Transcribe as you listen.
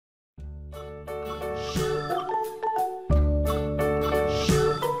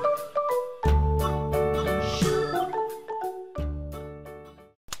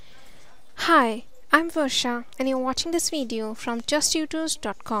Hi, I'm Varsha and you're watching this video from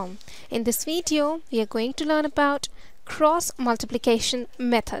justtutors.com. In this video, we are going to learn about cross multiplication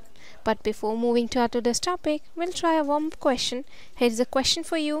method. But before moving to our today's topic, we'll try a warm-up question. Here is a question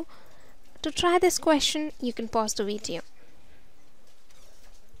for you. To try this question, you can pause the video.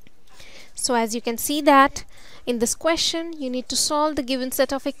 So as you can see that in this question, you need to solve the given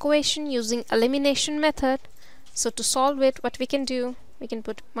set of equation using elimination method. So to solve it, what we can do, we can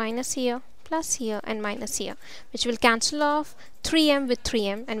put minus here, plus here and minus here, which will cancel off 3m with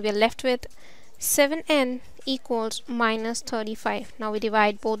 3m, and we are left with 7n equals minus 35. Now we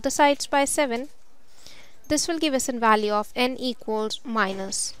divide both the sides by 7. This will give us a value of n equals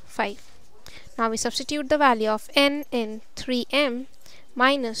minus 5. Now we substitute the value of n in 3m.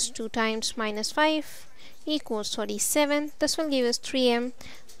 Minus 2 times minus 5 equals 37. This will give us 3m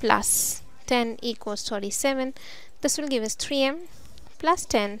plus 10 equals 37. This will give us 3m plus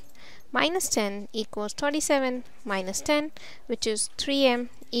 10 minus 10 equals 27 minus 10, which is 3m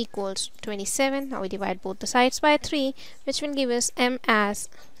equals 27. Now we divide both the sides by 3, which will give us m as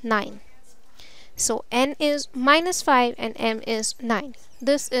 9. So n is minus 5 and m is 9.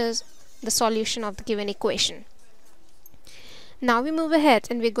 This is the solution of the given equation. Now we move ahead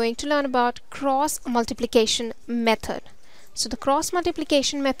and we're going to learn about cross multiplication method. So the cross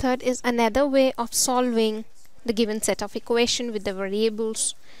multiplication method is another way of solving the given set of equation with the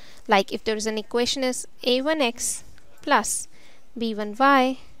variables. Like if there is an equation is a1x plus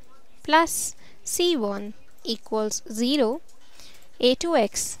b1y plus c1 equals 0,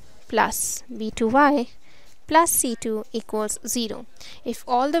 a2x plus b2y plus c2 equals 0. If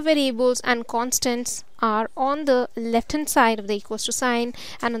all the variables and constants are on the left hand side of the equals to sign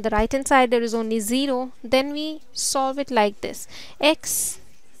and on the right hand side there is only 0, then we solve it like this: x,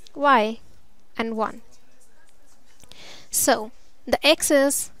 y and 1. So the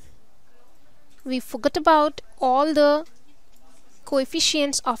x's, we forgot about all the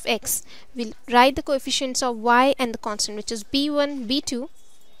coefficients of x. We'll write the coefficients of y and the constant, which is b1, b2,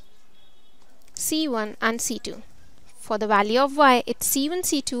 c1 and c2. For the value of y, it's c1,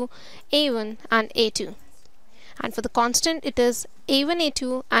 c2, a1 and a2. And for the constant, it is a1,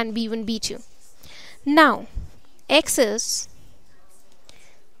 a2 and b1, b2. Now, x is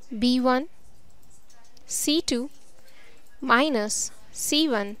b1, c2 minus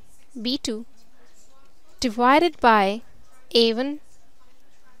c1, b2 divided by a1,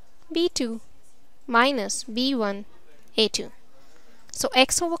 b2 minus b1, a2. So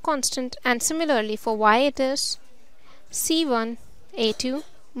x over constant, and similarly for y it is c1 a2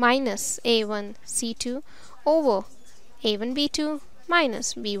 minus a1 c2 over a1 b2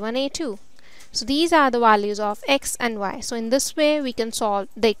 minus b1 a2. So these are the values of x and y. So in this way we can solve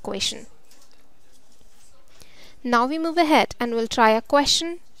the equation. Now we move ahead and we'll try a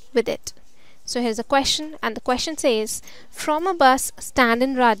question with it. So here's a question, and the question says, from a bus stand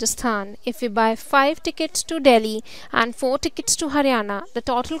in Rajasthan, if we buy 5 tickets to Delhi and 4 tickets to Haryana, the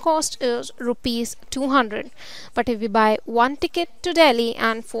total cost is rupees 200. But if we buy 1 ticket to Delhi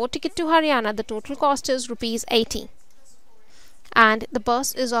and 4 tickets to Haryana, the total cost is rupees 80. And the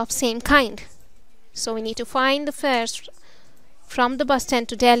bus is of same kind. So we need to find the fares from the bus stand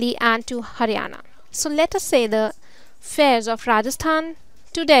to Delhi and to Haryana. So let us say the fares of Rajasthan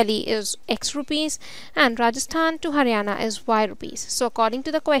to Delhi is x rupees and Rajasthan to Haryana is y rupees. So according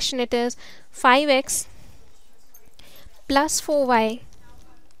to the question, it is 5x plus 4y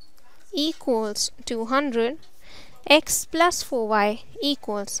equals 200, x plus 4y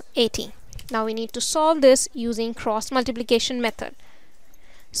equals 80. Now we need to solve this using cross multiplication method.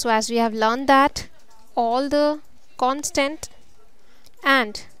 So as we have learned that all the constant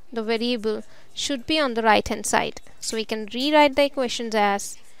and the variable should be on the right hand side. So we can rewrite the equations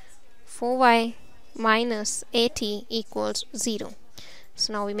as 4y minus 80 equals 0.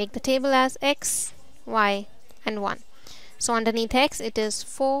 So now we make the table as x, y and 1. So underneath x it is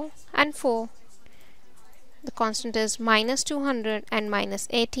 4 and 4. The constant is minus 200 and minus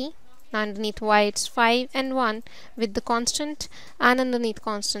 80. Now underneath y it's 5 and 1 with the constant, and underneath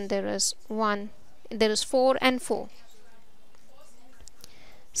constant there is 1. There is 4 and 4.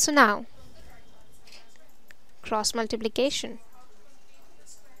 So now cross multiplication.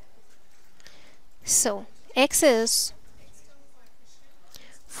 So x is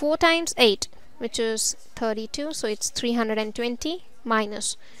 4 times 8, which is 32, so it's 320,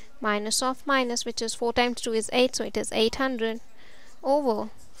 minus of minus, which is 4 times 2 is 8, so it is 800, over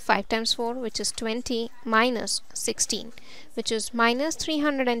 5 times 4, which is 20, minus 16, which is minus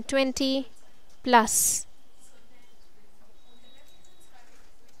 320 plus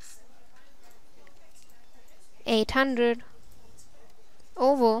 800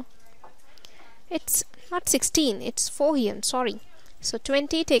 over It's not 16, it's 4 here, sorry. So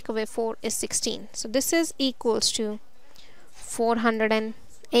 20 take away 4 is 16. So this is equals to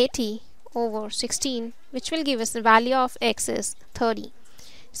 480 over 16, which will give us the value of x is 30.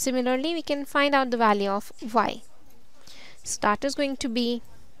 Similarly, we can find out the value of y. So that is going to be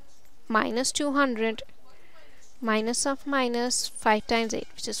minus 200 minus of minus 5 times 8,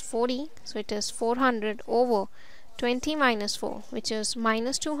 which is 40. So it is 400 over 20 minus 4, which is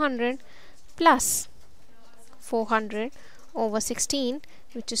minus 200, plus 400 over 16,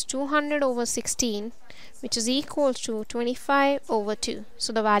 which is 200 over 16, which is equal to 25 over 2.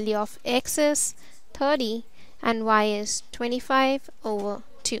 So the value of x is 30 and y is 25 over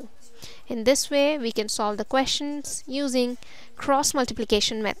 2. In this way, we can solve the questions using cross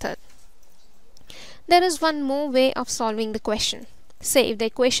multiplication method. There is one more way of solving the question. Say if the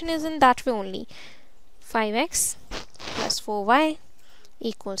equation is in that way only, 5x plus 4y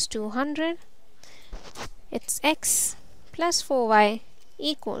equals 200. It's x plus 4y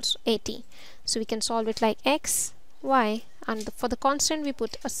equals 80. So we can solve it like x, y, and for the constant we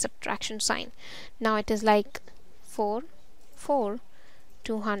put a subtraction sign. Now it is like 4,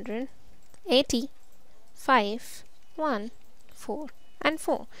 280, 5, 1, 4 and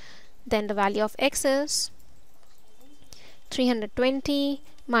 4. Then the value of x is 320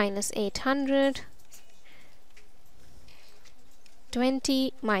 minus 800,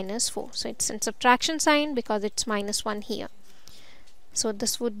 20 minus 4. So it's in subtraction sign because it's minus 1 here. So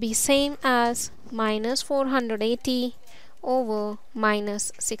this would be same as minus 480 over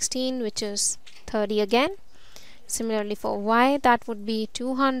minus 16, which is 30 again. Similarly for y, that would be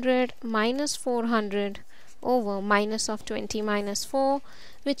 200 minus 400 over minus of 20 minus 4,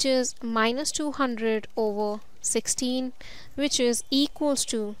 which is minus 200 over 16, which is equals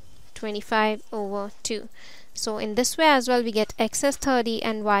to 25 over 2. So in this way as well, we get x as 30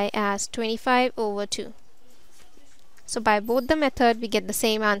 and y as 25 over 2. So by both the method we get the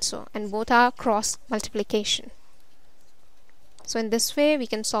same answer, and both are cross multiplication. So in this way we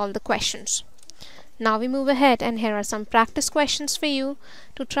can solve the questions. Now we move ahead, and here are some practice questions for you.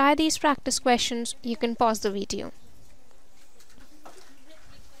 To try these practice questions, you can pause the video.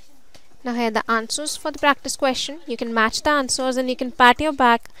 Now here are the answers for the practice question. You can match the answers and you can pat your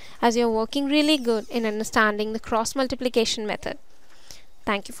back as you're working really good in understanding the cross multiplication method.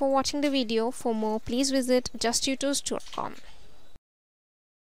 Thank you for watching the video. For more, please visit justtutors.com.